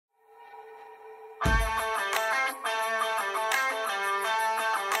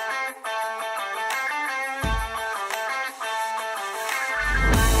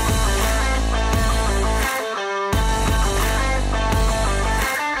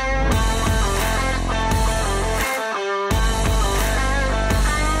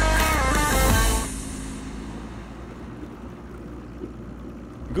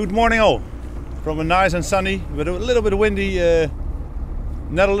Good morning all, from a nice and sunny but a little bit windy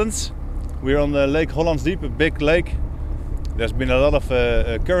Netherlands. We're on the Lake Hollands Diep, a big lake. There's been a lot of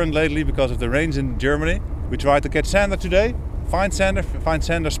current lately because of the rains in Germany. We tried to catch Zander today, find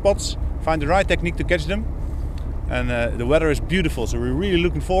Zander spots, find the right technique to catch them. And the weather is beautiful, so we're really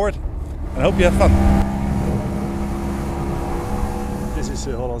looking forward and I hope you have fun. This is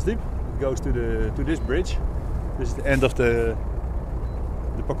Hollands Diep. It goes to this bridge. This is the end of the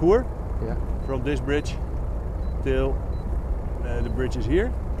parcours. Yeah. From this bridge till the bridge is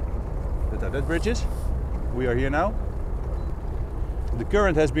here. That bridge is. We are here now. The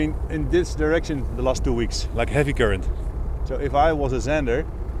current has been in this direction the last 2 weeks, like heavy current. So if I was a Zander,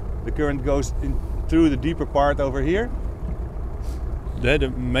 the current goes in through the deeper part over here,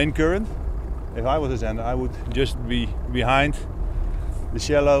 the main current. If I was a Zander, I would just be behind the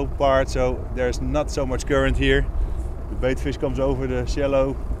shallow part, so there's not so much current here. The bait fish comes over the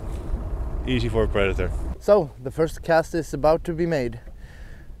shallow, easy for a predator. So the first cast is about to be made.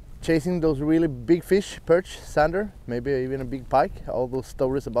 Chasing those really big fish, perch, Zander, maybe even a big pike. All those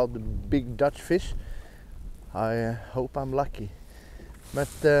stories about the big Dutch fish. I hope I'm lucky. But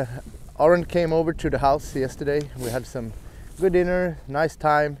Oren came over to the house yesterday. We had some good dinner, nice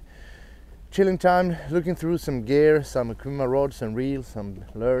time, chilling time, looking through some gear, some Okuma rods and reels, some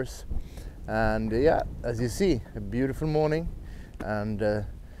lures. And yeah, as you see, a beautiful morning. And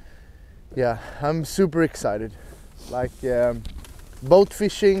yeah, I'm super excited. Like boat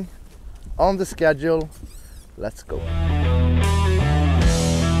fishing on the schedule. Let's go.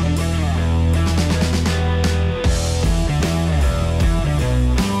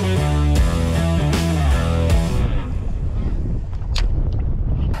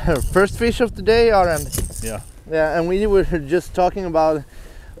 First fish of the day, Aaron. Yeah. Yeah, and we were just talking about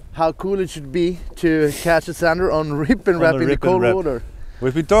how cool it should be to catch a Zander on rip and wrap in the cold water.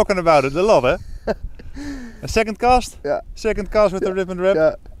 We've been talking about it a lot, eh? A second cast? Yeah. Second cast with the rip and wrap?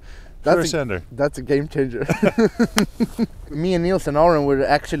 Yeah. First Zander. That's a game changer. Me and Niels and Oren were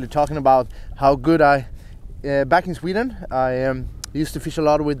actually talking about how good back in Sweden, I used to fish a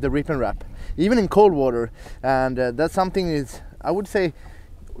lot with the rip and wrap, even in cold water. And that's something I would say,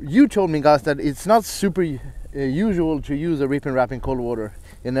 you told me guys that it's not super usual to use a rip and wrap in cold water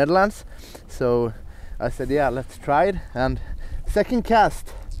in Netherlands. So I said, yeah, let's try it. And second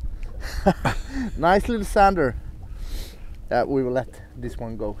cast. Nice little Zander. We will let this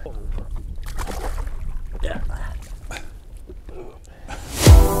one go. Yeah.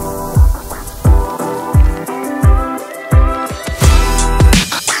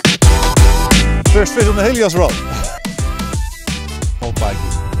 First fish on the Helios rod. Old pike.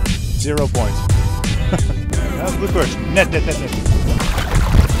 0 points. That's a good question. Net.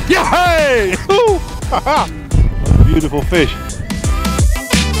 Yeah! Hey! What a beautiful fish.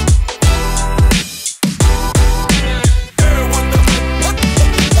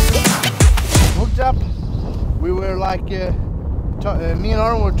 Hooked up. We were like, me and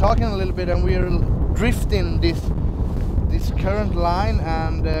Aaron were talking a little bit, and we were drifting this current line,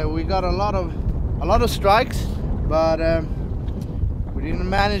 and we got a lot of strikes, but we didn't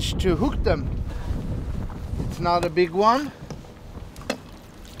manage to hook them. It's not a big one,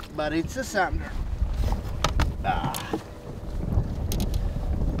 but it's a Zander.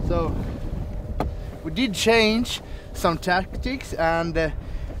 So we did change some tactics, and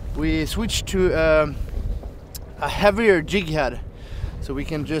we switched to a heavier jig head, so we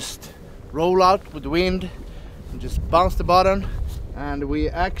can just roll out with the wind and just bounce the bottom. And we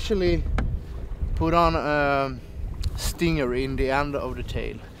actually put on a stinger in the end of the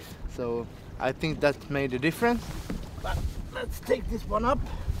tail, so I think that made a difference. But let's take this one up.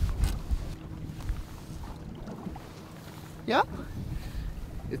 Yeah,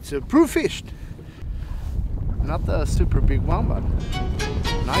 it's a proof fished. Not a super big one, but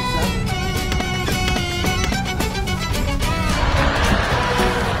nice.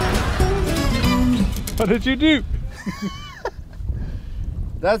 What did you do?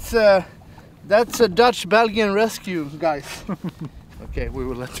 That's a Dutch-Belgian rescue, guys. Okay, we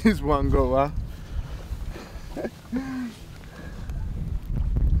will let this one go, huh?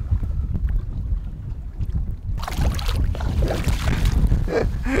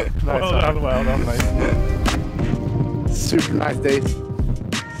 Well done, mate. Super nice day.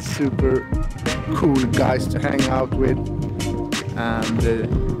 Super cool guys to hang out with, and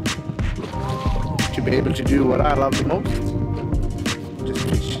to be able to do what I love the most, just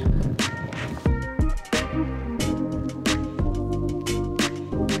fish.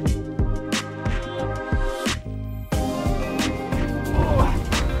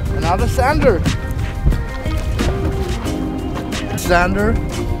 Oh, another Zander. Zander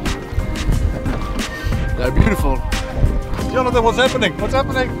They're beautiful. Jonathan, what's happening? What's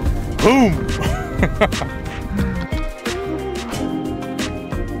happening? Boom!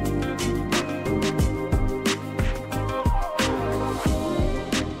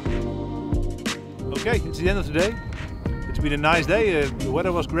 Okay, it's the end of the day. It's been a nice day. The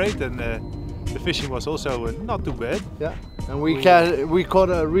weather was great and the fishing was also not too bad. Yeah, and we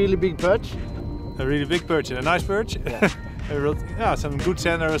caught a really big perch. A really big perch and a nice perch. Yeah. Some good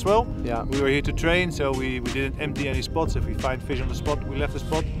Zander as well. Yeah. We were here to train, so we didn't empty any spots. If we find fish on the spot, we left the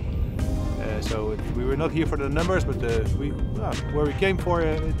spot. So we were not here for the numbers, but where we came for,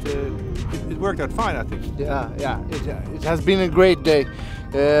 it worked out fine, I think. Yeah. It has been a great day.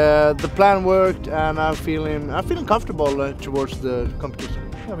 The plan worked, and I'm feeling comfortable towards the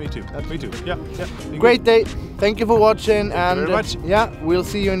competition. Yeah, me too. Me too. Yeah. Great day. Thank you for watching, and very much. yeah, we'll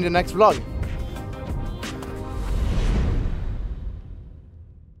see you in the next vlog.